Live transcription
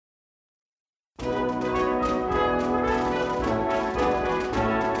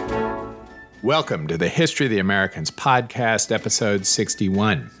Welcome to the History of the Americans podcast, episode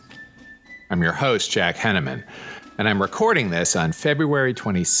 61. I'm your host, Jack Henneman, and I'm recording this on February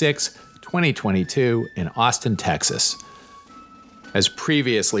 26, 2022 in Austin, Texas. As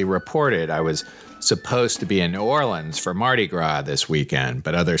previously reported, I was supposed to be in New Orleans for Mardi Gras this weekend,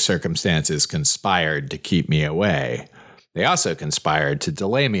 but other circumstances conspired to keep me away. They also conspired to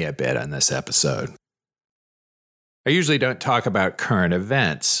delay me a bit on this episode. I usually don't talk about current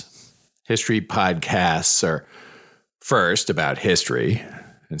events. History podcasts are, first, about history,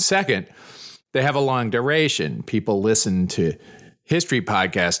 and second, they have a long duration. People listen to history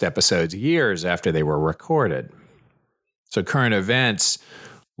podcast episodes years after they were recorded. So current events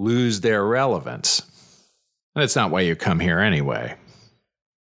lose their relevance. And that's not why you come here anyway.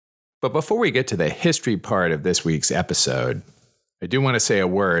 But before we get to the history part of this week's episode, I do want to say a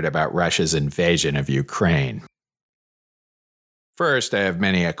word about Russia's invasion of Ukraine. First, I have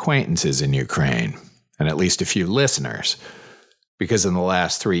many acquaintances in Ukraine, and at least a few listeners, because in the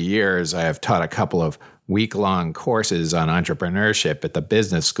last 3 years, I have taught a couple of week-long courses on entrepreneurship at the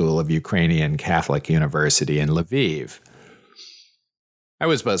Business School of Ukrainian Catholic University in Lviv. I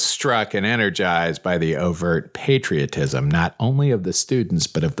was both struck and energized by the overt patriotism, not only of the students,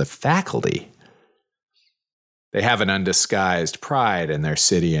 but of the faculty. They have an undisguised pride in their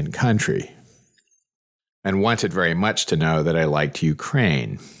city and country, and wanted very much to know that I liked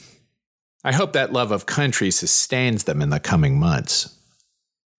Ukraine. I hope that love of country sustains them in the coming months.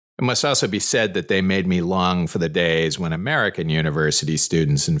 It must also be said that they made me long for the days when American university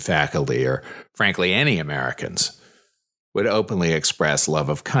students and faculty, or frankly any Americans, would openly express love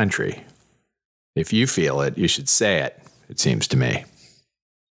of country. If you feel it, you should say it, it seems to me.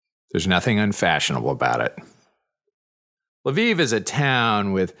 There's nothing unfashionable about it. Lviv is a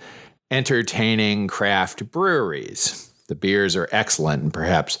town with entertaining craft breweries. The beers are excellent and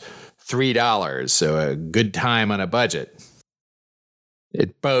perhaps $3, so a good time on a budget.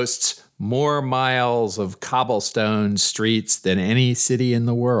 It boasts more miles of cobblestone streets than any city in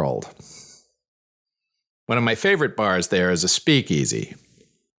the world. One of my favorite bars there is a speakeasy.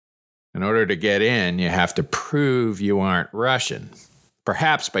 In order to get in, you have to prove you aren't Russian,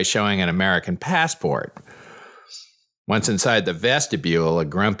 perhaps by showing an American passport. Once inside the vestibule, a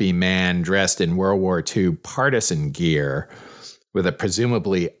grumpy man dressed in World War II partisan gear with a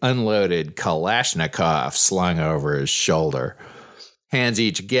presumably unloaded Kalashnikov slung over his shoulder hands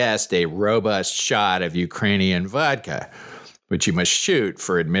each guest a robust shot of Ukrainian vodka, which you must shoot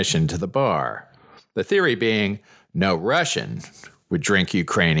for admission to the bar. The theory being no Russian would drink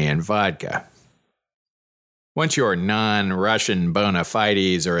Ukrainian vodka. Once your non-Russian bona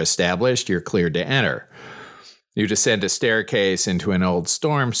fides are established, you're cleared to enter. You descend a staircase into an old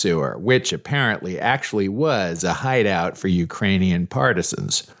storm sewer, which apparently actually was a hideout for Ukrainian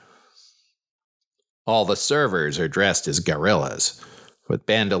partisans. All the servers are dressed as guerrillas, with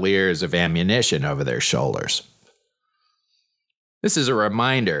bandoliers of ammunition over their shoulders. This is a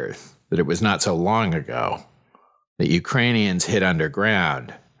reminder that it was not so long ago that Ukrainians hid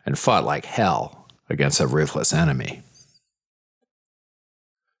underground and fought like hell against a ruthless enemy.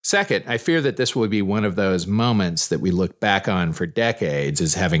 Second, I fear that this will be one of those moments that we look back on for decades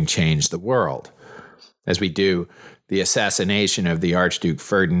as having changed the world, as we do the assassination of the Archduke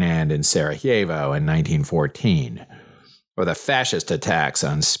Ferdinand in Sarajevo in 1914, or the fascist attacks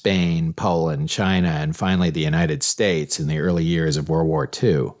on Spain, Poland, China, and finally the United States in the early years of World War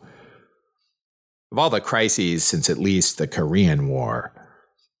II. Of all the crises since at least the Korean War,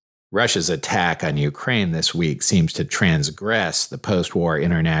 Russia's attack on Ukraine this week seems to transgress the post-war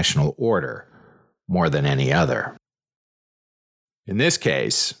international order more than any other. In this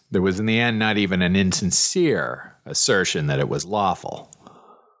case, there was in the end not even an insincere assertion that it was lawful.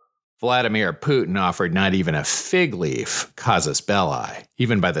 Vladimir Putin offered not even a fig leaf casus belli,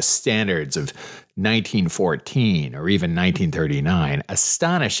 even by the standards of 1914 or even 1939,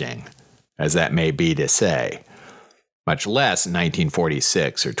 astonishing as that may be to say, much less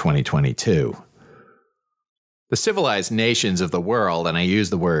 1946 or 2022. The civilized nations of the world, and I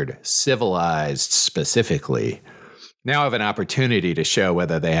use the word civilized specifically, now have an opportunity to show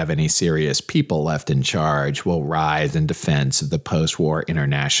whether they have any serious people left in charge will rise in defense of the post-war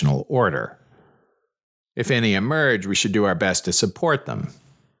international order. If any emerge, we should do our best to support them,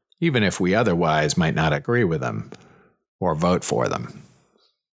 even if we otherwise might not agree with them or vote for them.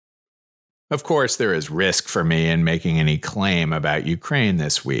 Of course, there is risk for me in making any claim about Ukraine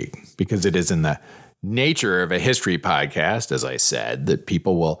this week, because it is in the nature of a history podcast, as I said, that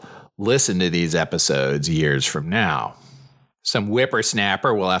people will listen to these episodes years from now. Some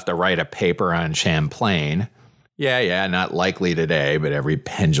whippersnapper will have to write a paper on Champlain. Yeah, not likely today, but every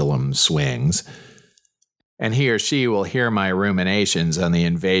pendulum swings. And he or she will hear my ruminations on the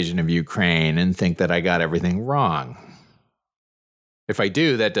invasion of Ukraine and think that I got everything wrong. If I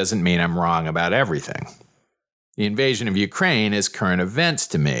do, that doesn't mean I'm wrong about everything. The invasion of Ukraine is current events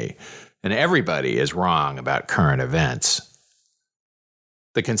to me, and everybody is wrong about current events.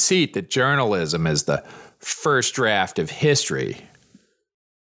 The conceit that journalism is the first draft of history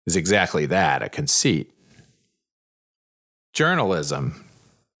is exactly that, a conceit. Journalism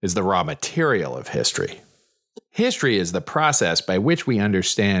is the raw material of history. History is the process by which we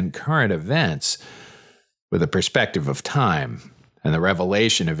understand current events with a perspective of time and the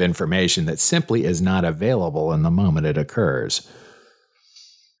revelation of information that simply is not available in the moment it occurs.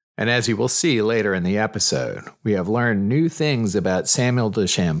 And as you will see later in the episode, we have learned new things about Samuel de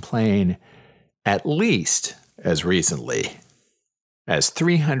Champlain at least as recently as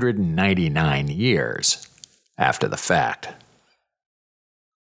 399 years after the fact.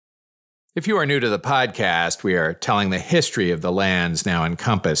 If you are new to the podcast, we are telling the history of the lands now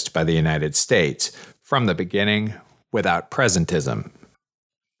encompassed by the United States, from the beginning, without presentism.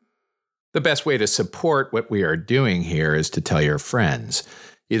 The best way to support what we are doing here is to tell your friends,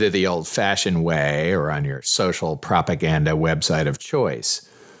 either the old-fashioned way or on your social propaganda website of choice,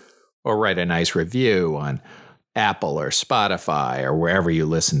 or write a nice review on Apple or Spotify or wherever you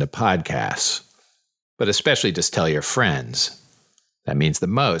listen to podcasts. But especially just tell your friends. That means the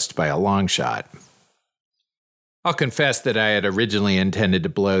most by a long shot. I'll confess that I had originally intended to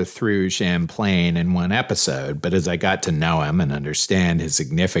blow through Champlain in one episode, but as I got to know him and understand his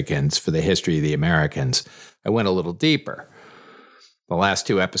significance for the history of the Americans, I went a little deeper. The last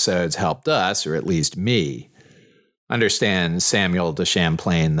two episodes helped us, or at least me, understand Samuel de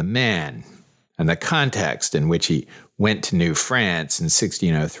Champlain the man and the context in which he went to New France in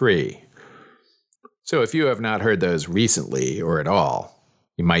 1603. So if you have not heard those recently or at all,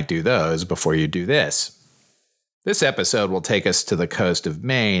 you might do those before you do this. This episode will take us to the coast of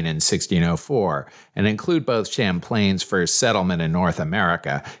Maine in 1604 and include both Champlain's first settlement in North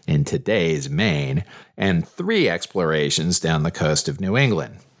America, in today's Maine, and 3 explorations down the coast of New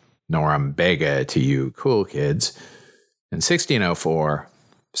England. Norumbega to you cool kids. In 1604,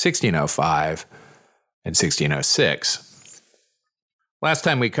 1605, and 1606. Last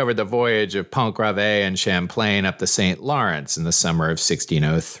time we covered the voyage of Pontgravé and Champlain up the St. Lawrence in the summer of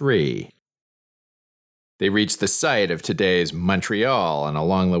 1603. They reached the site of today's Montreal, and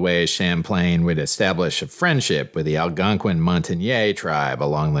along the way Champlain would establish a friendship with the Algonquin-Montagnais tribe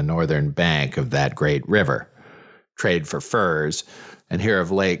along the northern bank of that great river, trade for furs, and hear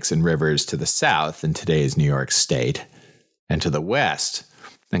of lakes and rivers to the south in today's New York State, and to the west,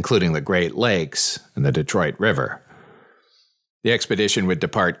 including the Great Lakes and the Detroit River. The expedition would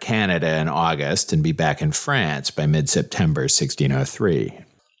depart Canada in August and be back in France by mid-September 1603.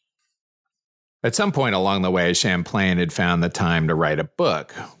 At some point along the way, Champlain had found the time to write a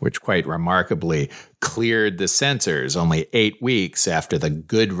book, which quite remarkably cleared the censors only 8 weeks after the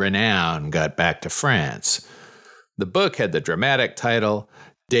good renown got back to France. The book had the dramatic title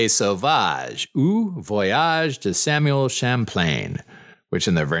Des Sauvages, ou Voyage de Samuel Champlain, which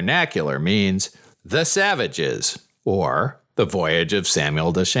in the vernacular means The Savages, or The Voyage of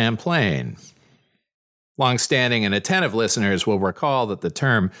Samuel de Champlain. Long-standing and attentive listeners will recall that the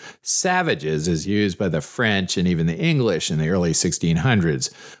term savages, as used by the French and even the English in the early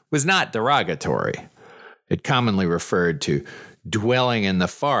 1600s, was not derogatory. It commonly referred to dwelling in the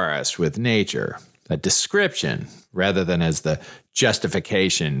forest with nature, a description rather than as the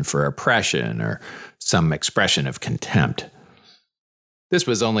justification for oppression or some expression of contempt. This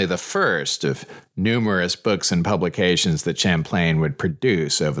was only the first of numerous books and publications that Champlain would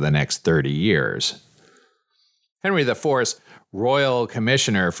produce over the next 30 years. Henry IV's Royal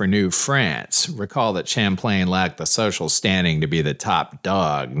Commissioner for New France recalled that Champlain lacked the social standing to be the top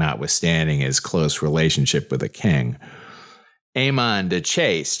dog, notwithstanding his close relationship with the king. Aymon de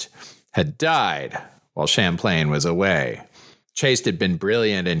Chaste had died while Champlain was away. Chaste had been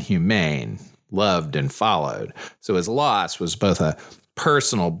brilliant and humane, loved and followed, so his loss was both a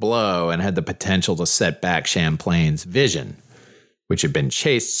personal blow and had the potential to set back Champlain's vision, which had been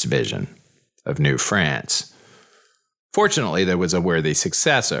Chaste's vision, of New France. Fortunately, there was a worthy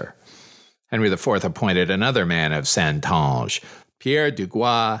successor. Henry IV appointed another man of Saintonge, Pierre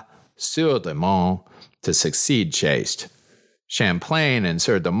Duguay Sieur de Monts, to succeed Chaste. Champlain and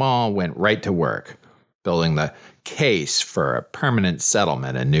Sieur de Monts went right to work, building the case for a permanent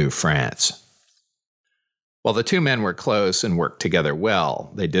settlement in New France. While the two men were close and worked together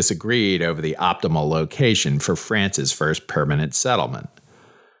well, they disagreed over the optimal location for France's first permanent settlement.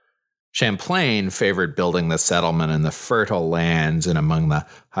 Champlain favored building the settlement in the fertile lands and among the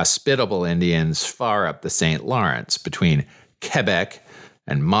hospitable Indians far up the St. Lawrence between Quebec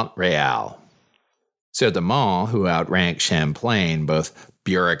and Montreal. Sieur de Monts, who outranked Champlain both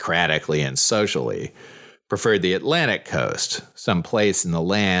bureaucratically and socially, preferred the Atlantic coast, some place in the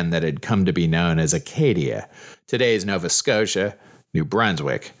land that had come to be known as Acadia, today's Nova Scotia, New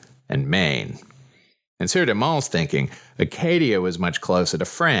Brunswick, and Maine. In Sieur de Monts' thinking, Acadia was much closer to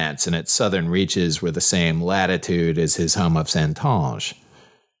France, and its southern reaches were the same latitude as his home of Saintonge.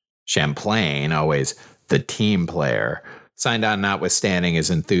 Champlain, always the team player, signed on notwithstanding his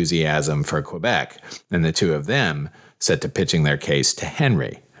enthusiasm for Quebec, and the two of them set to pitching their case to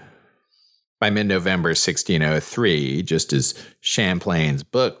Henry. By mid-November 1603, just as Champlain's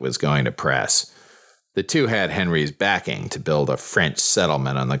book was going to press, the two had Henry's backing to build a French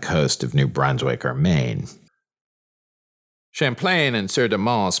settlement on the coast of New Brunswick or Maine. Champlain and Sieur de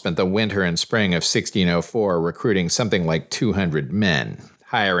Monts spent the winter and spring of 1604 recruiting something like 200 men,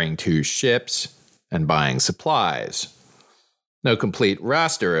 hiring 2 ships, and buying supplies. No complete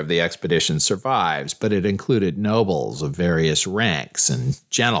roster of the expedition survives, but it included nobles of various ranks and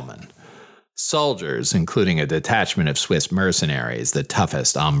gentlemen, soldiers, including a detachment of Swiss mercenaries, the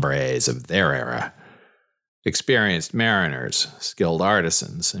toughest hombres of their era, experienced mariners, skilled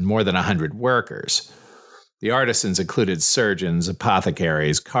artisans, and more than 100 workers. The artisans included surgeons,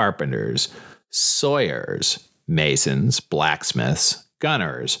 apothecaries, carpenters, sawyers, masons, blacksmiths,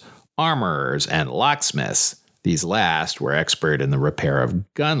 gunners, armorers, and locksmiths. These last were expert in the repair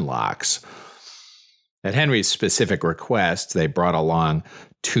of gun locks. At Henry's specific request, they brought along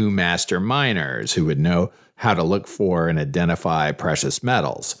 2 master miners who would know how to look for and identify precious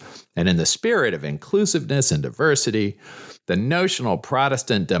metals. And in the spirit of inclusiveness and diversity, the notional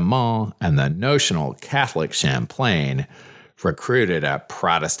Protestant de Monts and the notional Catholic Champlain recruited a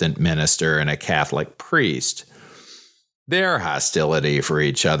Protestant minister and a Catholic priest. Their hostility for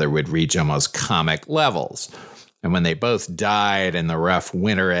each other would reach almost comic levels. And when they both died in the rough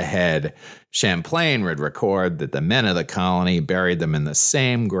winter ahead, Champlain would record that the men of the colony buried them in the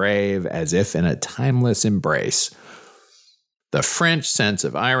same grave as if in a timeless embrace. The French sense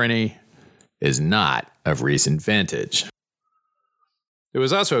of irony is not of recent vintage. There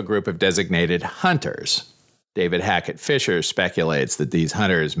was also a group of designated hunters. David Hackett Fisher speculates that these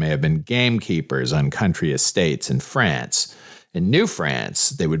hunters may have been gamekeepers on country estates in France. In New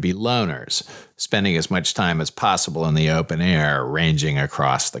France, they would be loners, spending as much time as possible in the open air, ranging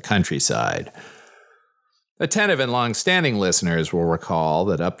across the countryside. Attentive and long-standing listeners will recall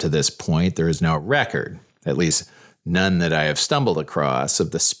that up to this point there is no record, at least none that I have stumbled across,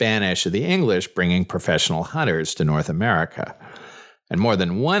 of the Spanish or the English bringing professional hunters to North America, and more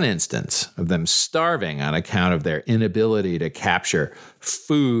than one instance of them starving on account of their inability to capture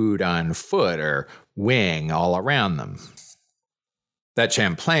food on foot or wing all around them. That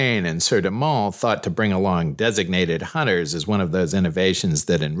Champlain and Sieur de Monts thought to bring along designated hunters is one of those innovations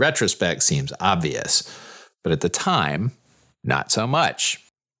that in retrospect seems obvious, but at the time, not so much.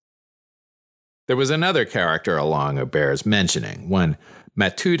 There was another character along who bears mentioning, one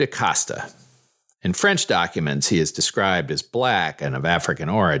Mathieu de Costa. In French documents, he is described as black and of African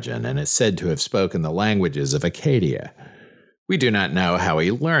origin and is said to have spoken the languages of Acadia. We do not know how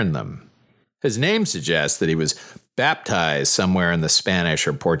he learned them. His name suggests that he was baptized somewhere in the Spanish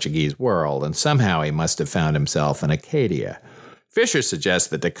or Portuguese world, and somehow he must have found himself in Acadia. Fisher suggests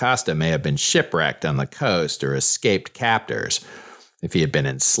that da Costa may have been shipwrecked on the coast or escaped captors, if he had been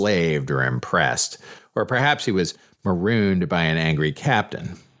enslaved or impressed, or perhaps he was marooned by an angry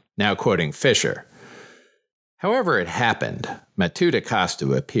captain. Now quoting Fisher, however it happened, Mathieu de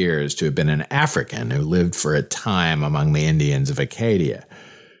Costa appears to have been an African who lived for a time among the Indians of Acadia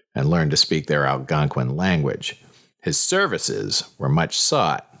and learned to speak their Algonquin language. His services were much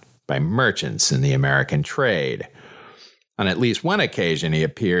sought by merchants in the American trade. On at least one occasion, he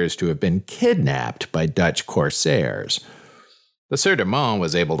appears to have been kidnapped by Dutch corsairs. The Sieur de Monts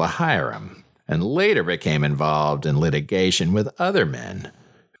was able to hire him, and later became involved in litigation with other men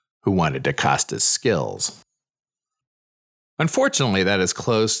who wanted da Costa's skills. Unfortunately, that is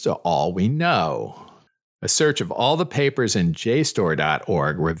close to all we know. A search of all the papers in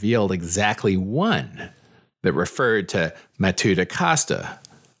JSTOR.org revealed exactly one that referred to Mathieu de Costa,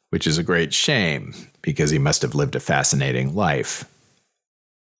 which is a great shame because he must have lived a fascinating life.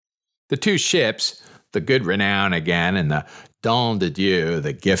 The 2 ships, the Good Renown again and the Don de Dieu,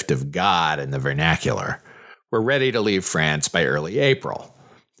 the gift of God in the vernacular, were ready to leave France by early April.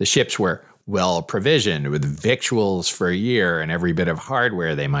 The ships were well provisioned with victuals for a year and every bit of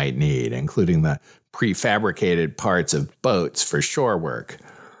hardware they might need, including the prefabricated parts of boats for shore work.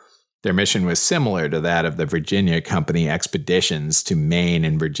 Their mission was similar to that of the Virginia Company expeditions to Maine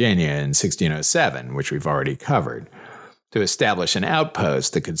and Virginia in 1607, which we've already covered, to establish an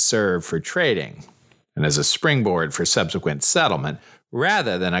outpost that could serve for trading and as a springboard for subsequent settlement,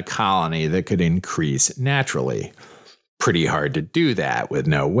 rather than a colony that could increase naturally. Pretty hard to do that with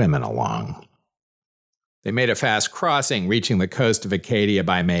no women along. They made a fast crossing, reaching the coast of Acadia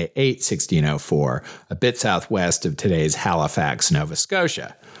by May 8, 1604, a bit southwest of today's Halifax, Nova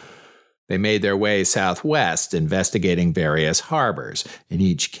Scotia. They made their way southwest, investigating various harbors. In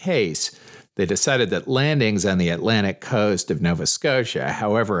each case, they decided that landings on the Atlantic coast of Nova Scotia,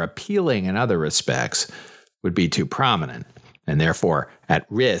 however appealing in other respects, would be too prominent, and therefore at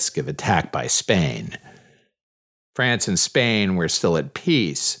risk of attack by Spain. France and Spain were still at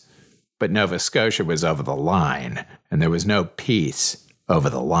peace, but Nova Scotia was over the line, and there was no peace over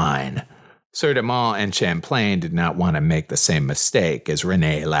the line. Sieur de Monts and Champlain did not want to make the same mistake as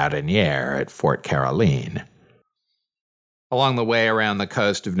René Laudonnière at Fort Caroline. Along the way around the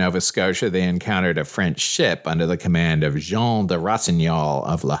coast of Nova Scotia, they encountered a French ship under the command of Jean de Rossignol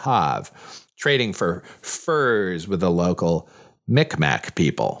of Le Havre, trading for furs with the local Micmac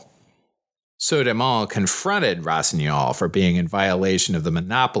people. Sieur de Monts confronted Rossignol for being in violation of the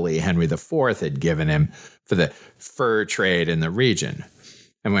monopoly Henry IV had given him for the fur trade in the region.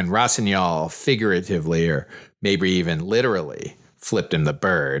 And when Rossignol figuratively, or maybe even literally, flipped him the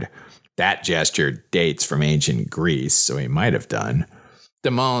bird, that gesture dates from ancient Greece, so he might have done,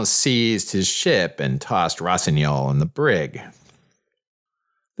 de Monts seized his ship and tossed Rossignol in the brig.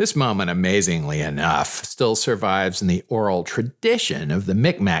 This moment, amazingly enough, still survives in the oral tradition of the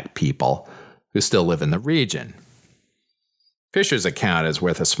Micmac people who still live in the region. Fisher's account is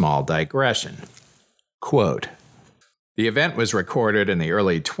worth a small digression. Quote, "The event was recorded in the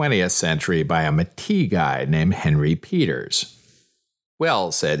early 20th century by a Métis guide named Henry Peters.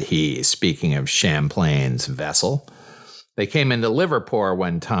 Well, said he, speaking of Champlain's vessel, they came into Liverpool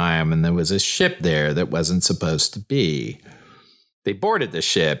one time and there was a ship there that wasn't supposed to be. They boarded the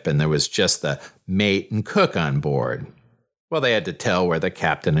ship and there was just the mate and cook on board. Well, they had to tell where the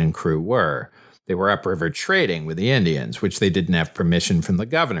captain and crew were. They were upriver trading with the Indians, which they didn't have permission from the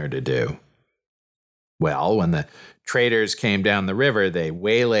governor to do. Well, when the traders came down the river, they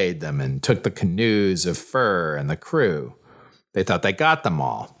waylaid them and took the canoes of fur and the crew. They thought they got them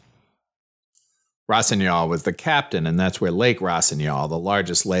all. Rossignol was the captain, and that's where Lake Rossignol, the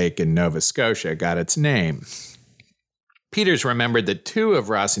largest lake in Nova Scotia, got its name. Peters remembered that two of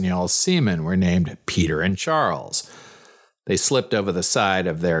Rossignol's seamen were named Peter and Charles. They slipped over the side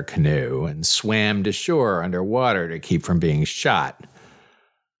of their canoe and swam to shore underwater to keep from being shot.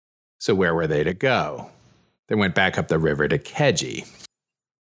 So where were they to go? They went back up the river to Kedgie.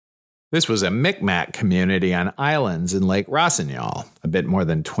 This was a Micmac community on islands in Lake Rossignol, a bit more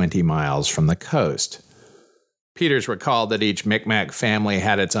than 20 miles from the coast. Peters recalled that each Micmac family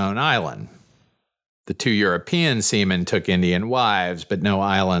had its own island. The two European seamen took Indian wives, but no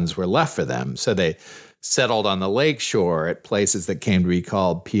islands were left for them, so they settled on the lake shore at places that came to be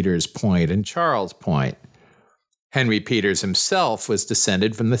called Peters Point and Charles Point. Henry Peters himself was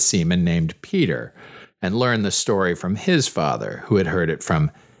descended from the seaman named Peter, and learned the story from his father, who had heard it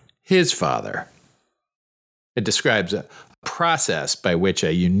from his father. It describes a process by which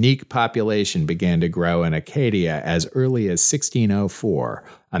a unique population began to grow in Acadia as early as 1604,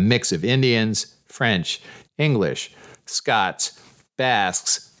 a mix of Indians, French, English, Scots,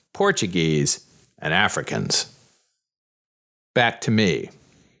 Basques, Portuguese, and Africans. Back to me.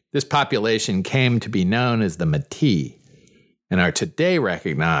 This population came to be known as the Métis, and are today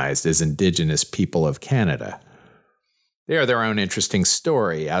recognized as Indigenous people of Canada. They are their own interesting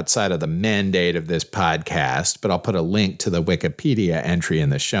story outside of the mandate of this podcast, but I'll put a link to the Wikipedia entry in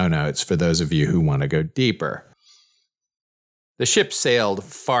the show notes for those of you who want to go deeper. The ship sailed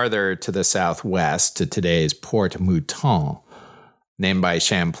farther to the southwest to today's Port Mouton, named by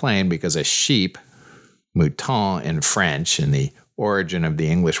Champlain because a sheep, mouton in French, and the origin of the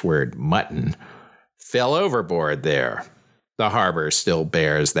English word mutton, fell overboard there. The harbor still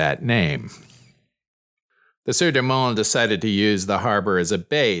bears that name. The Sieur de Monts decided to use the harbor as a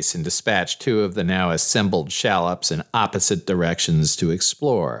base and dispatch two of the now assembled shallops in opposite directions to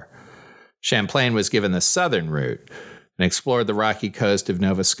explore. Champlain was given the southern route and explored the rocky coast of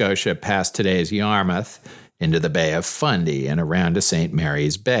Nova Scotia past today's Yarmouth into the Bay of Fundy and around to St.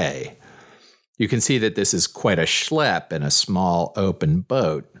 Mary's Bay. You can see that this is quite a schlep in a small open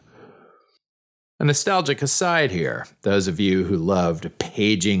boat. A nostalgic aside here, those of you who loved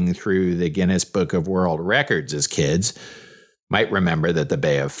paging through the Guinness Book of World Records as kids might remember that the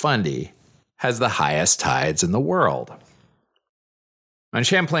Bay of Fundy has the highest tides in the world. On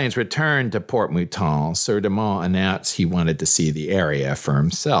Champlain's return to Port Mouton, Sieur de Monts announced he wanted to see the area for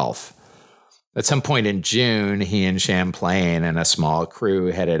himself. At some point in June, he and Champlain and a small crew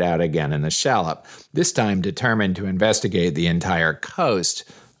headed out again in the shallop, this time determined to investigate the entire coast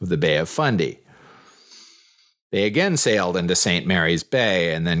of the Bay of Fundy. They again sailed into St. Mary's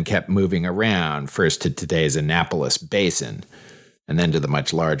Bay and then kept moving around, first to today's Annapolis Basin, and then to the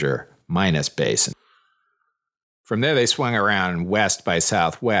much larger Minas Basin. From there, they swung around west by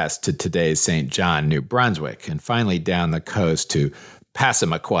southwest to today's St. John, New Brunswick, and finally down the coast to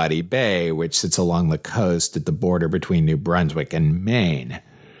Passamaquoddy Bay, which sits along the coast at the border between New Brunswick and Maine.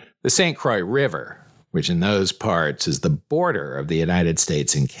 The St. Croix River, which in those parts is the border of the United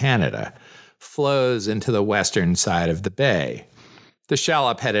States and Canada, flows into the western side of the bay. The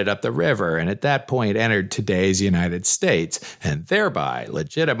shallop headed up the river and at that point entered today's United States and thereby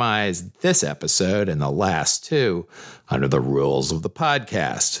legitimized this episode and the last two under the rules of the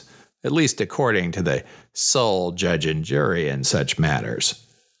podcast, at least according to the sole judge and jury in such matters.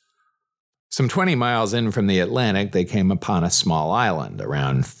 Some 20 miles in from the Atlantic, they came upon a small island,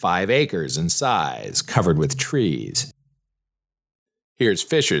 around 5 acres in size, covered with trees. Here's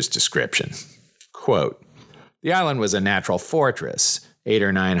Fisher's description. Quote, "The island was a natural fortress, 800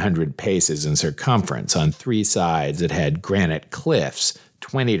 or 900 paces in circumference. On 3 sides, it had granite cliffs,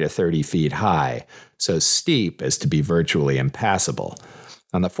 20 to 30 feet high, so steep as to be virtually impassable.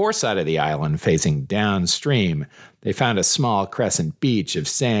 On the 4th side of the island, facing downstream, they found a small crescent beach of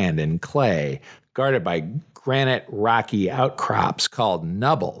sand and clay, guarded by granite rocky outcrops called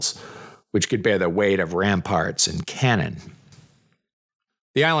nubbles, which could bear the weight of ramparts and cannon.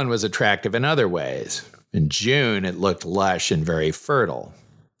 The island was attractive in other ways. In June, it looked lush and very fertile.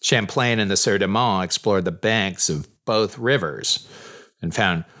 Champlain and the Sieur de Monts explored the banks of both rivers and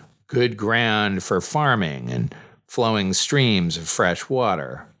found good ground for farming and flowing streams of fresh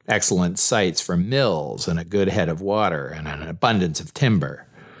water, excellent sites for mills and a good head of water and an abundance of timber.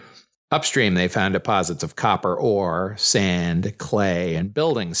 Upstream, they found deposits of copper ore, sand, clay, and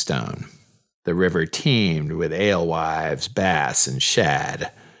building stone. The river teemed with alewives, bass, and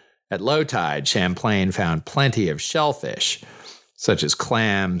shad. At low tide, Champlain found plenty of shellfish, such as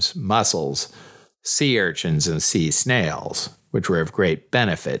clams, mussels, sea urchins, and sea snails, which were of great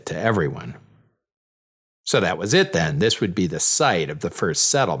benefit to everyone. So that was it then. This would be the site of the first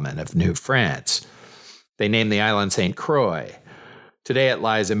settlement of New France. They named the island St. Croix. Today it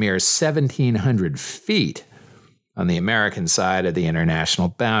lies a mere 1,700 feet on the American side of the international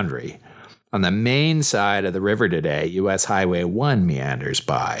boundary. On the Maine side of the river today, U.S. Highway 1 meanders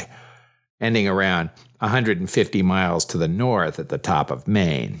by, ending around 150 miles to the north at the top of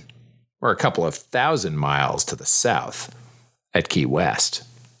Maine, or a couple of thousand miles to the south at Key West.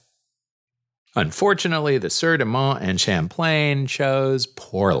 Unfortunately, the Sieur de Monts and Champlain chose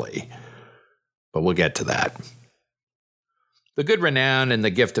poorly, but we'll get to that. The good renown and the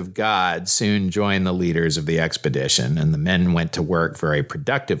gift of God soon joined the leaders of the expedition, and the men went to work very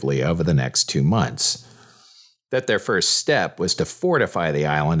productively over the next 2 months. That their first step was to fortify the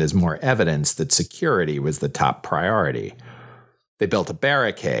island is more evidence that security was the top priority. They built a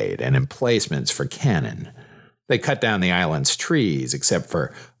barricade and emplacements for cannon. They cut down the island's trees, except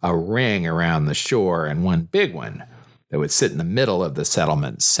for a ring around the shore and one big one that would sit in the middle of the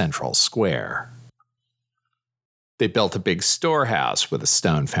settlement's central square. They built a big storehouse with a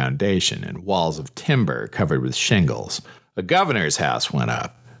stone foundation and walls of timber covered with shingles. A governor's house went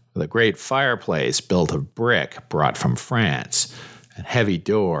up, with a great fireplace built of brick brought from France, and heavy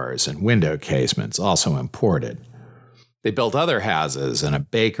doors and window casements also imported. They built other houses and a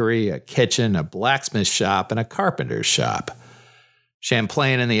bakery, a kitchen, a blacksmith shop, and a carpenter's shop.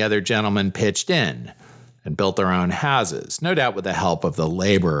 Champlain and the other gentlemen pitched in and built their own houses, no doubt with the help of the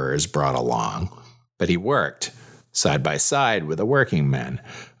laborers brought along. But he worked side by side with the working men,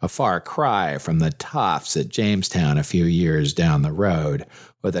 a far cry from the Toffs at Jamestown a few years down the road,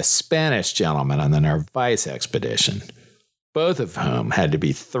 with a Spanish gentleman on the Narvaez expedition, both of whom had to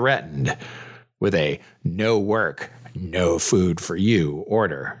be threatened with a no work, no food for you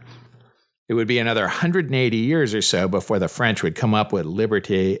order. It would be another 180 years or so before the French would come up with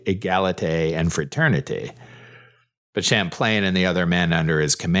liberté, égalité, and fraternité. But Champlain and the other men under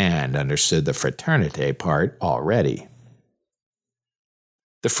his command understood the fraternité part already.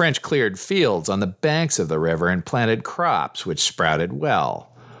 The French cleared fields on the banks of the river and planted crops which sprouted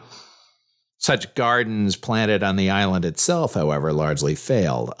well. Such gardens planted on the island itself, however, largely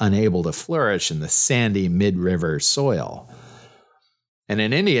failed, unable to flourish in the sandy mid-river soil. And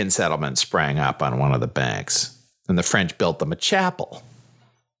an Indian settlement sprang up on one of the banks, and the French built them a chapel.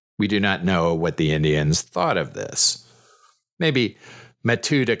 We do not know what the Indians thought of this. Maybe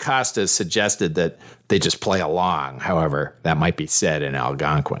Mathieu de Costa suggested that they just play along. However, that might be said in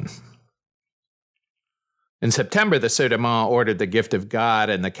Algonquin. In September, the Sieur de Mont ordered the Gift of God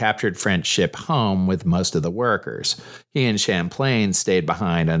and the captured French ship home with most of the workers. He and Champlain stayed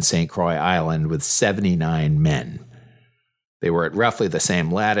behind on St. Croix Island with 79 men. They were at roughly the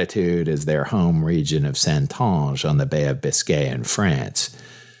same latitude as their home region of Saintonge on the Bay of Biscay in France,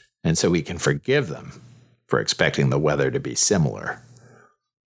 and so we can forgive them for expecting the weather to be similar.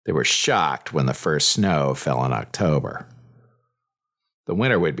 They were shocked when the first snow fell in October. The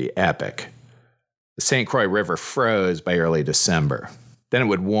winter would be epic. The St. Croix River froze by early December. Then it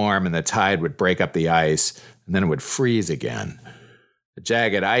would warm and the tide would break up the ice, and then it would freeze again. A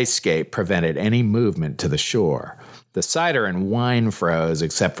jagged ice scape prevented any movement to the shore. The cider and wine froze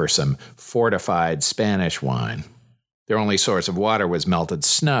except for some fortified Spanish wine. Their only source of water was melted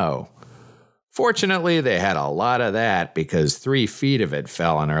snow. Fortunately, they had a lot of that because 3 feet of it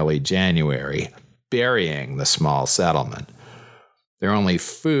fell in early January, burying the small settlement. Their only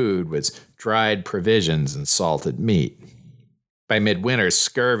food was dried provisions and salted meat. By midwinter,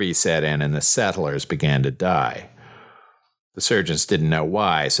 scurvy set in and the settlers began to die. The surgeons didn't know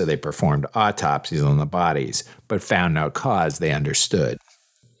why, so they performed autopsies on the bodies, but found no cause they understood.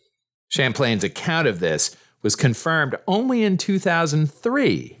 Champlain's account of this was confirmed only in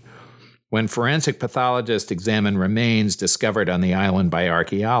 2003, when forensic pathologists examined remains discovered on the island by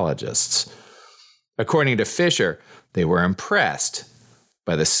archaeologists. According to Fisher, they were impressed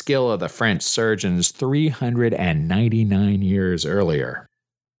by the skill of the French surgeons 399 years earlier.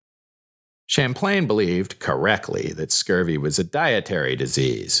 Champlain believed, correctly, that scurvy was a dietary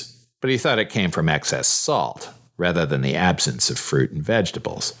disease, but he thought it came from excess salt, rather than the absence of fruit and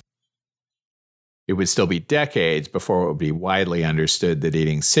vegetables. It would still be decades before it would be widely understood that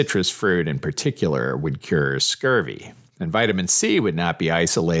eating citrus fruit in particular would cure scurvy, and vitamin C would not be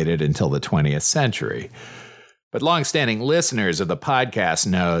isolated until the 20th century. But long-standing listeners of the podcast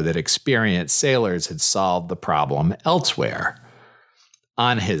know that experienced sailors had solved the problem elsewhere.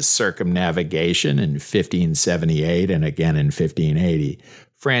 On his circumnavigation in 1578 and again in 1580,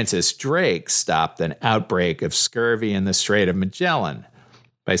 Francis Drake stopped an outbreak of scurvy in the Strait of Magellan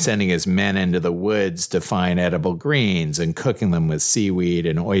by sending his men into the woods to find edible greens and cooking them with seaweed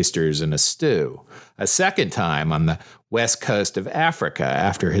and oysters in a stew. A second time on the west coast of Africa,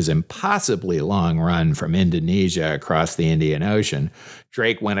 after his impossibly long run from Indonesia across the Indian Ocean,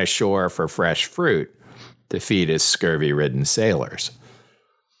 Drake went ashore for fresh fruit to feed his scurvy-ridden sailors.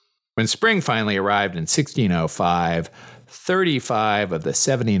 When spring finally arrived in 1605, 35 of the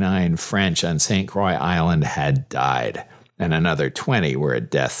 79 French on St. Croix Island had died, and another 20 were at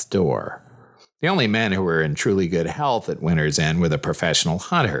death's door. The only men who were in truly good health at winter's end were the professional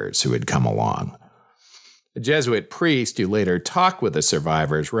hunters who had come along. A Jesuit priest who later talked with the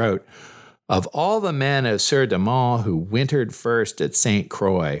survivors wrote, "Of all the men of Sieur de Mont who wintered first at St.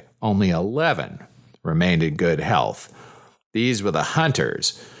 Croix, only 11 remained in good health. These were the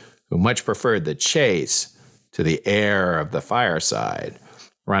hunters, who much preferred the chase to the air of the fireside,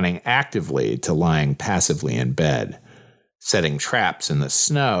 running actively to lying passively in bed, setting traps in the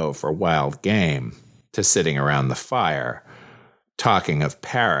snow for wild game, to sitting around the fire, talking of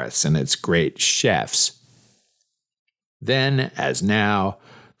Paris and its great chefs. Then, as now,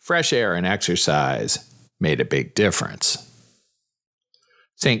 fresh air and exercise made a big difference."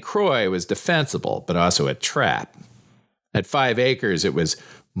 St. Croix was defensible, but also a trap. At 5 acres, it was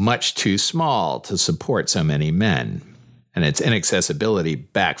much too small to support so many men, and its inaccessibility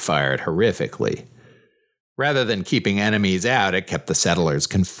backfired horrifically. Rather than keeping enemies out, it kept the settlers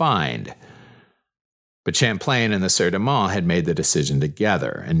confined. But Champlain and the Sieur de Mont had made the decision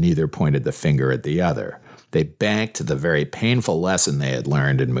together, and neither pointed the finger at the other. They banked the very painful lesson they had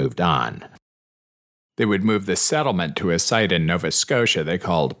learned and moved on. They would move the settlement to a site in Nova Scotia they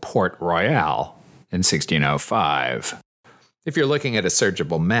called Port Royal in 1605. If you're looking at a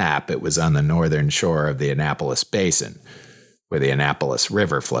searchable map, it was on the northern shore of the Annapolis Basin, where the Annapolis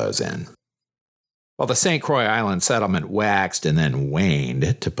River flows in. While the St. Croix Island settlement waxed and then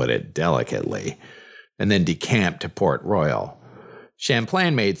waned, to put it delicately, and then decamped to Port Royal,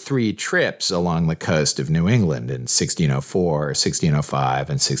 Champlain made 3 trips along the coast of New England in 1604,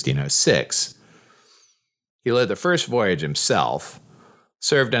 1605, and 1606. He led the first voyage himself,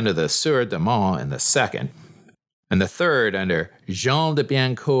 served under the Sieur de Mont in the second, and the third under Jean de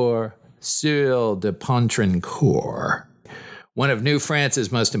Biencourt, Sieur de Pontrencourt, one of New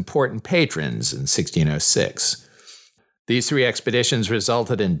France's most important patrons in 1606. These 3 expeditions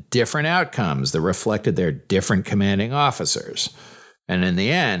resulted in different outcomes that reflected their different commanding officers, and in the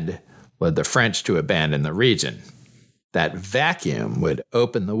end led the French to abandon the region. That vacuum would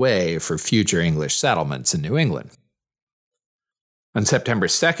open the way for future English settlements in New England. On September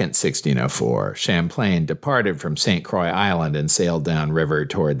 2nd, 1604, Champlain departed from St. Croix Island and sailed downriver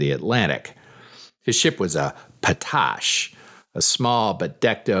toward the Atlantic. His ship was a patache, a small but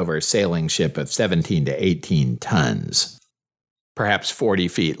decked-over sailing ship of 17 to 18 tons, perhaps 40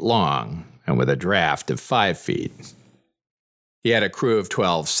 feet long, and with a draft of 5 feet. He had a crew of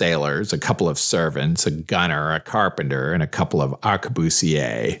 12 sailors, a couple of servants, a gunner, a carpenter, and a couple of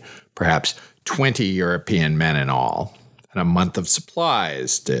arquebusiers, perhaps 20 European men in all, and a month of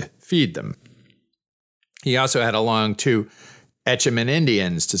supplies to feed them. He also had along 2 Etchemin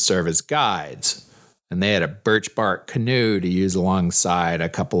Indians to serve as guides, and they had a birch bark canoe to use alongside a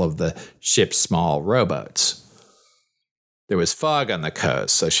couple of the ship's small rowboats. There was fog on the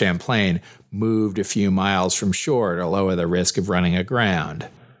coast, so Champlain moved a few miles from shore to lower the risk of running aground.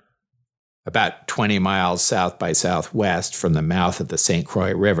 About 20 miles south by southwest from the mouth of the St.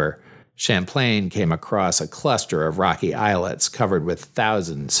 Croix River, Champlain came across a cluster of rocky islets covered with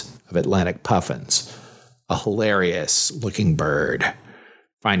thousands of Atlantic puffins, a hilarious-looking bird.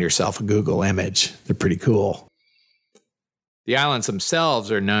 Find yourself a Google image. They're pretty cool. The islands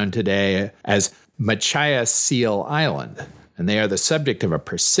themselves are known today as Machias Seal Island, and they are the subject of a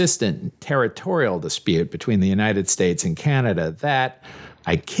persistent territorial dispute between the United States and Canada that,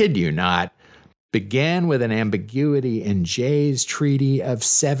 I kid you not, began with an ambiguity in Jay's Treaty of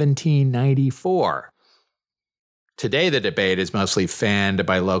 1794. Today, the debate is mostly fanned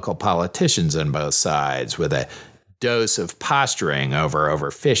by local politicians on both sides, with a dose of posturing over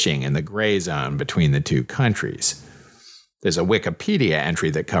overfishing in the gray zone between the two countries. There's a Wikipedia entry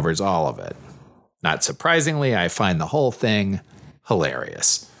that covers all of it. Not surprisingly, I find the whole thing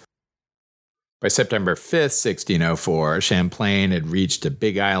hilarious. By September 5th, 1604, Champlain had reached a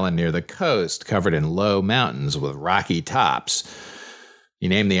big island near the coast covered in low mountains with rocky tops. He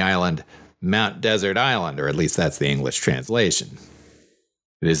named the island Mount Desert Island, or at least that's the English translation.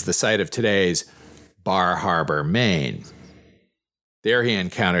 It is the site of today's Bar Harbor, Maine. There he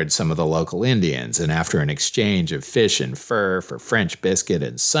encountered some of the local Indians, and after an exchange of fish and fur for French biscuit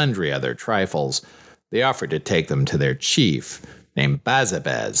and sundry other trifles, they offered to take them to their chief, named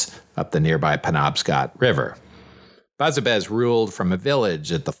Bazabez, up the nearby Penobscot River. Bazabez ruled from a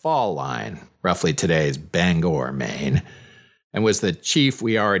village at the fall line, roughly today's Bangor, Maine, and was the chief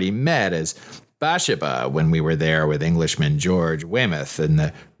we already met as Bathsheba when we were there with Englishman George Weymouth in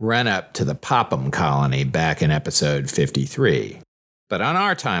the run-up to the Popham colony back in episode 53. But on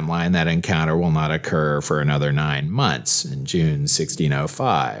our timeline, that encounter will not occur for another 9 months, in June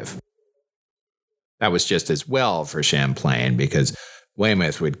 1605. That was just as well for Champlain, because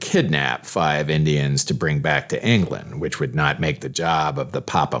Weymouth would kidnap 5 Indians to bring back to England, which would not make the job of the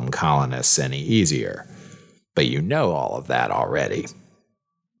Popham colonists any easier. But you know all of that already.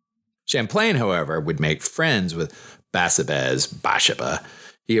 Champlain, however, would make friends with Bathsheba.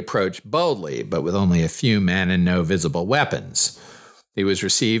 He approached boldly, but with only a few men and no visible weapons. He was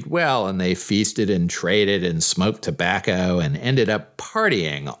received well, and they feasted and traded and smoked tobacco and ended up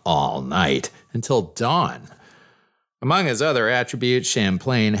partying all night until dawn. Among his other attributes,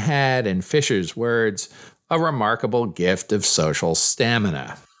 Champlain had, in Fisher's words, a remarkable gift of social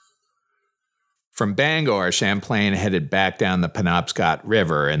stamina. From Bangor, Champlain headed back down the Penobscot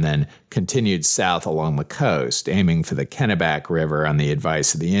River and then continued south along the coast, aiming for the Kennebec River on the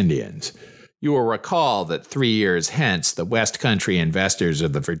advice of the Indians. You will recall that 3 years hence, the West Country investors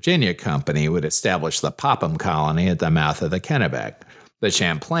of the Virginia Company would establish the Popham colony at the mouth of the Kennebec. But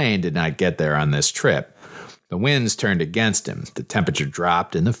Champlain did not get there on this trip. The winds turned against him, the temperature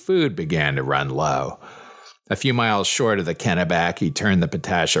dropped, and the food began to run low. A few miles short of the Kennebec, he turned the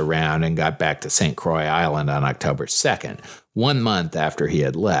patache around and got back to St. Croix Island on October 2nd, 1 month after he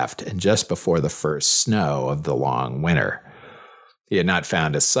had left, and just before the first snow of the long winter. He had not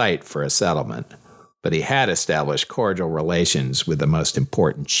found a site for a settlement, but he had established cordial relations with the most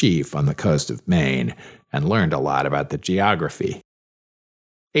important chief on the coast of Maine and learned a lot about the geography.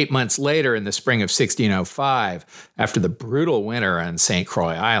 8 months later, in the spring of 1605, after the brutal winter on St.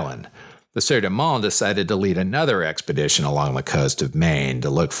 Croix Island, the Sieur de Monts decided to lead another expedition along the coast of Maine to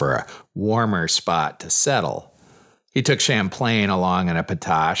look for a warmer spot to settle. He took Champlain along in a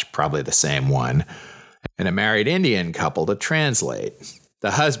patache, probably the same one, and a married Indian couple to translate.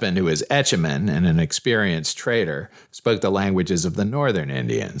 The husband, who was Etchemin and an experienced trader, spoke the languages of the northern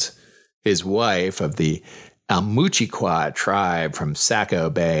Indians. His wife, of the Almuchiqua tribe from Saco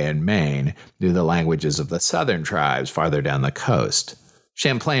Bay in Maine, knew the languages of the southern tribes farther down the coast.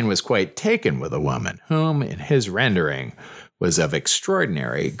 Champlain was quite taken with a woman whom, in his rendering, was of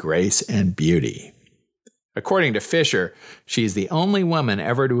extraordinary grace and beauty. According to Fisher, she is the only woman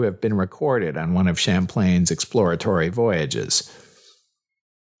ever to have been recorded on one of Champlain's exploratory voyages.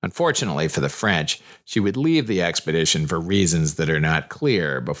 Unfortunately for the French, she would leave the expedition for reasons that are not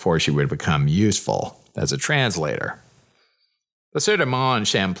clear before she would become useful as a translator. The Sieur de Monts and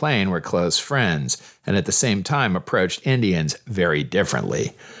Champlain were close friends, and at the same time approached Indians very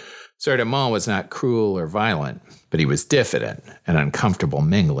differently. Sieur de Monts was not cruel or violent, but he was diffident and uncomfortable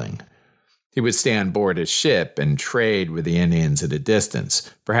mingling. He would stay on board his ship and trade with the Indians at a distance,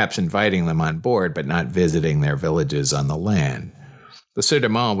 perhaps inviting them on board but not visiting their villages on the land. The Sieur de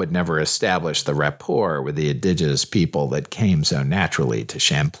Monts would never establish the rapport with the indigenous people that came so naturally to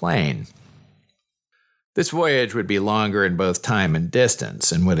Champlain. This voyage would be longer in both time and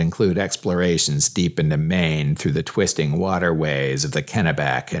distance and would include explorations deep into Maine through the twisting waterways of the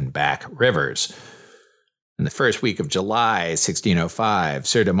Kennebec and Back rivers. In the first week of July 1605,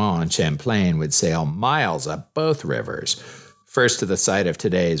 Sieur de Monts and Champlain would sail miles up both rivers, first to the site of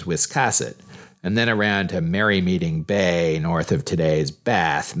today's Wiscasset, and then around to Merrymeeting Bay north of today's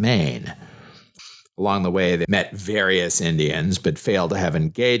Bath, Maine. Along the way, they met various Indians, but failed to have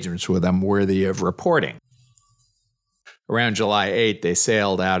engagements with them worthy of reporting. Around July 8, they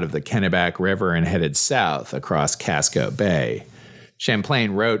sailed out of the Kennebec River and headed south across Casco Bay.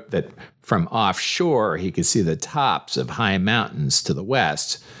 Champlain wrote that from offshore he could see the tops of high mountains to the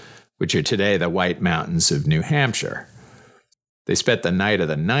west, which are today the White Mountains of New Hampshire. They spent the night of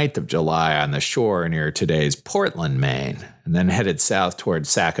the 9th of July on the shore near today's Portland, Maine, and then headed south toward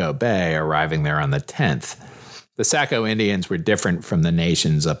Saco Bay, arriving there on the 10th. The Saco Indians were different from the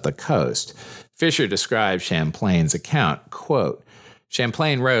nations up the coast. Fisher describes Champlain's account, quote,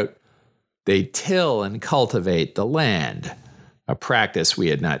 Champlain wrote, "They till and cultivate the land, a practice we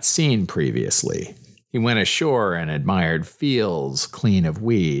had not seen previously. He went ashore and admired fields clean of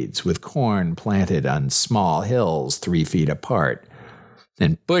weeds, with corn planted on small hills 3 feet apart,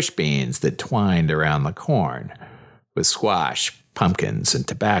 and bush beans that twined around the corn, with squash, pumpkins, and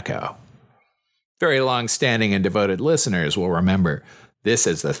tobacco." Very long-standing and devoted listeners will remember this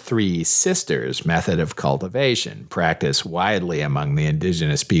as the Three Sisters method of cultivation, practiced widely among the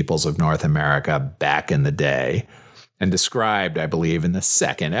indigenous peoples of North America back in the day, and described, I believe, in the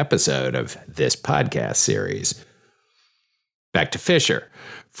second episode of this podcast series. Back to Fisher.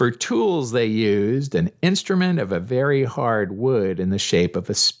 For tools, they used an instrument of a very hard wood in the shape of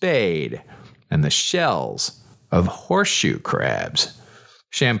a spade, and the shells of horseshoe crabs.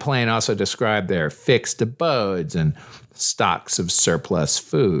 Champlain also described their fixed abodes and stocks of surplus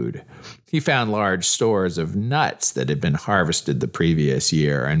food. He found large stores of nuts that had been harvested the previous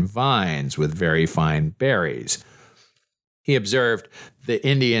year and vines with very fine berries. He observed the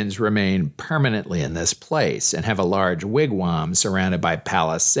Indians remain permanently in this place and have a large wigwam surrounded by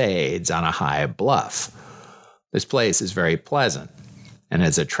palisades on a high bluff. This place is very pleasant and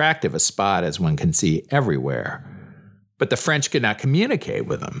as attractive a spot as one can see everywhere. But the French could not communicate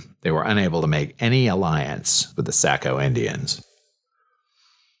with them. They were unable to make any alliance with the Saco Indians.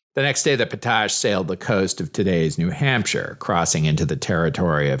 The next day, the Potash sailed the coast of today's New Hampshire, crossing into the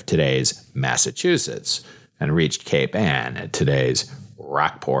territory of today's Massachusetts, and reached Cape Ann at today's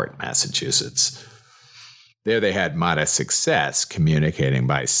Rockport, Massachusetts. There they had modest success communicating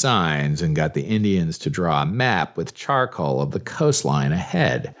by signs and got the Indians to draw a map with charcoal of the coastline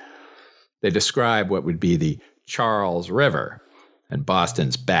ahead. They described what would be the Charles River and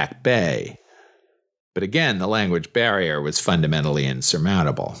Boston's Back Bay. But again, the language barrier was fundamentally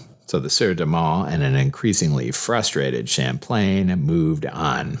insurmountable, so the Sieur de Monts and an increasingly frustrated Champlain moved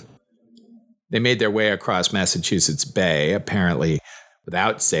on. They made their way across Massachusetts Bay, apparently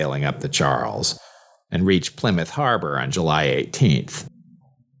without sailing up the Charles, and reached Plymouth Harbor on July 18th.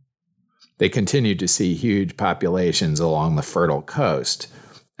 They continued to see huge populations along the fertile coast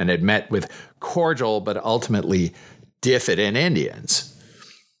and had met with cordial but ultimately diffident Indians.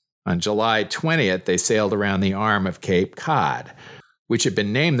 On July 20th, they sailed around the arm of Cape Cod, which had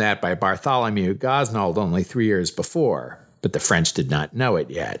been named that by Bartholomew Gosnold only 3 years before, but the French did not know it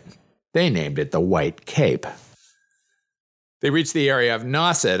yet. They named it the White Cape. They reached the area of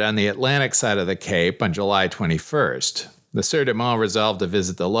Nauset on the Atlantic side of the Cape on July 21st. The Sieur de Monts resolved to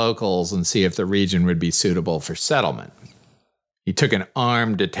visit the locals and see if the region would be suitable for settlement. He took an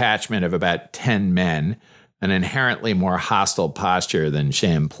armed detachment of about 10 men, an inherently more hostile posture than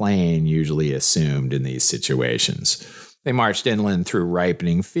Champlain usually assumed in these situations. They marched inland through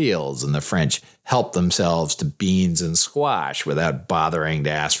ripening fields, and the French helped themselves to beans and squash without bothering to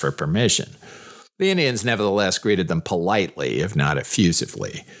ask for permission. The Indians nevertheless greeted them politely, if not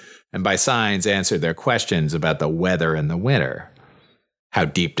effusively, and by signs answered their questions about the weather in the winter. How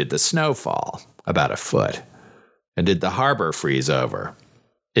deep did the snow fall? About a foot. And did the harbor freeze over?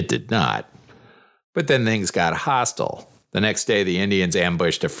 It did not. But then things got hostile. The next day, the Indians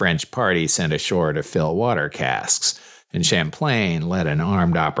ambushed a French party sent ashore to fill water casks, and Champlain led an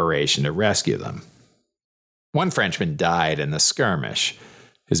armed operation to rescue them. One Frenchman died in the skirmish,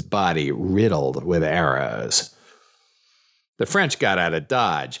 his body riddled with arrows. The French got out of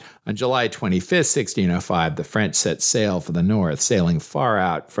Dodge. On July 25, 1605, the French set sail for the north, sailing far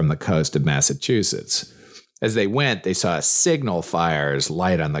out from the coast of Massachusetts. As they went, they saw signal fires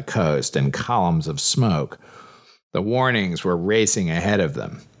light on the coast and columns of smoke. The warnings were racing ahead of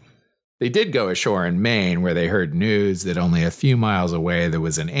them. They did go ashore in Maine, where they heard news that only a few miles away there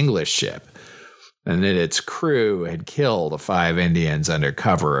was an English ship, and that its crew had killed 5 Indians under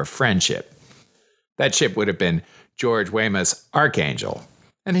cover of friendship. That ship would have been George Weymouth's Archangel,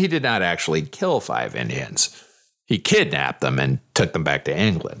 and he did not actually kill 5 Indians. He kidnapped them and took them back to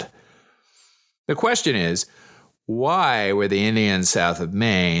England. The question is, why were the Indians south of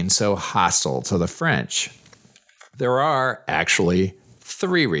Maine so hostile to the French? There are actually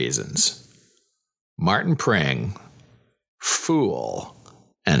 3 reasons: Martin Pring, fool,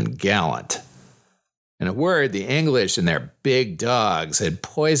 and gallant. In a word, the English and their big dogs had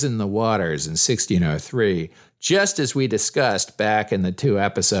poisoned the waters in 1603, just as we discussed back in the 2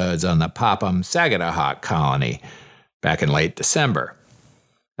 episodes on the Popham-Sagadahoc colony back in late December.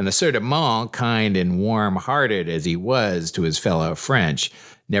 And the Sieur de Monts, kind and warm-hearted as he was to his fellow French,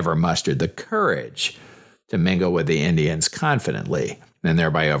 never mustered the courage to mingle with the Indians confidently and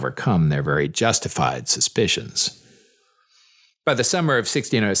thereby overcome their very justified suspicions. By the summer of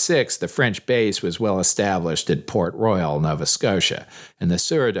 1606, the French base was well established at Port Royal, Nova Scotia, and the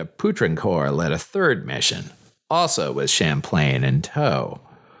Sieur de Poutrincourt led a 3rd mission, also with Champlain in tow.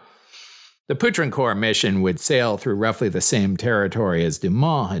 The Poutrincourt mission would sail through roughly the same territory as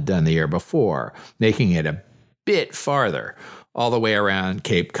Dumont had done the year before, making it a bit farther, all the way around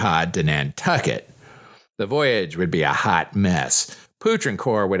Cape Cod to Nantucket. The voyage would be a hot mess.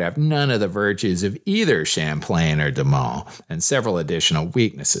 Poutrincourt would have none of the virtues of either Champlain or Dumont, and several additional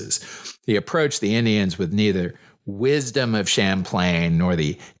weaknesses. He approached the Indians with neither wisdom of Champlain nor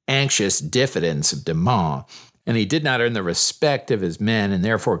the anxious diffidence of Dumont, and he did not earn the respect of his men and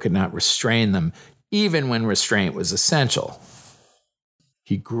therefore could not restrain them, even when restraint was essential.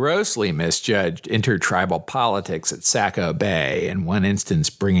 He grossly misjudged intertribal politics at Saco Bay, in one instance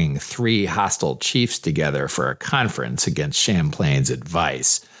bringing 3 hostile chiefs together for a conference against Champlain's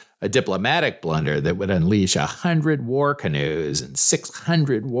advice, a diplomatic blunder that would unleash 100 war canoes and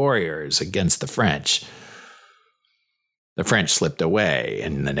 600 warriors against the French. The French slipped away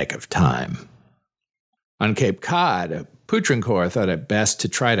in the nick of time. On Cape Cod, Poutrincourt thought it best to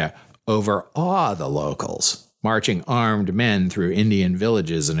try to overawe the locals, marching armed men through Indian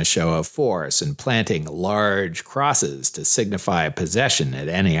villages in a show of force and planting large crosses to signify possession at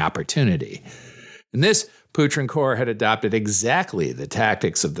any opportunity. In this, Poutrincourt had adopted exactly the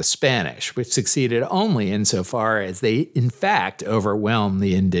tactics of the Spanish, which succeeded only insofar as they, in fact, overwhelmed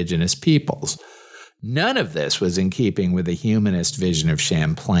the indigenous peoples. None of this was in keeping with the humanist vision of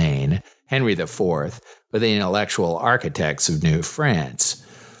Champlain, Henry IV, or the intellectual architects of New France.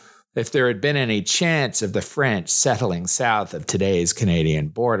 If there had been any chance of the French settling south of today's Canadian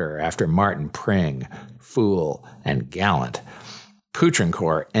border after Martin Pring, fool, and gallant,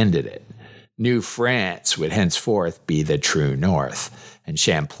 Poutrincourt ended it. New France would henceforth be the true north, and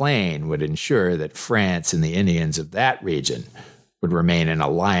Champlain would ensure that France and the Indians of that region would remain in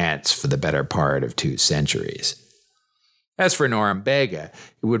alliance for the better part of 2 centuries. As for Norumbega,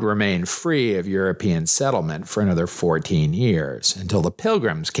 it would remain free of European settlement for another 14 years, until the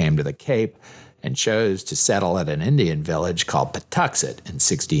Pilgrims came to the Cape and chose to settle at an Indian village called Patuxet in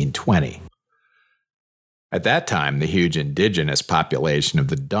 1620. At that time, the huge indigenous population of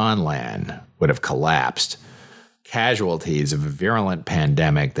the Dawnland would have collapsed, casualties of a virulent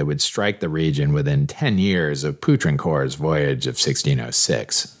pandemic that would strike the region within 10 years of Poutrincourt's voyage of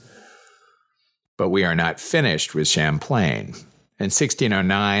 1606. But we are not finished with Champlain. In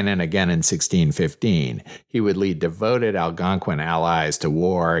 1609 and again in 1615, he would lead devoted Algonquin allies to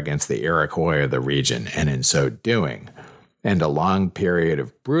war against the Iroquois of the region, and in so doing, end a long period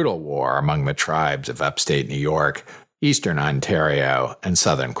of brutal war among the tribes of upstate New York, eastern Ontario, and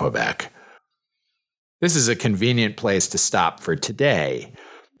southern Quebec. This is a convenient place to stop for today.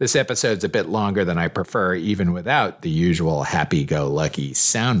 This episode's a bit longer than I prefer, even without the usual happy-go-lucky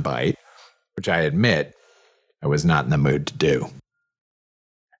soundbite, which I admit I was not in the mood to do.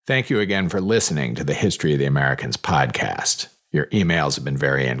 Thank you again for listening to the History of the Americans podcast. Your emails have been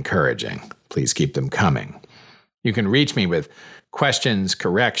very encouraging. Please keep them coming. You can reach me with questions,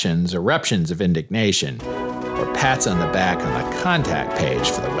 corrections, eruptions of indignation, or pats on the back on the contact page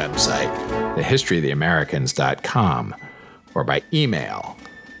for the website, thehistoryoftheamericans.com, or by email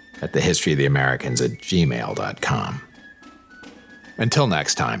at thehistoryoftheamericans@gmail.com. Until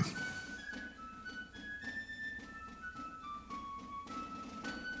next time.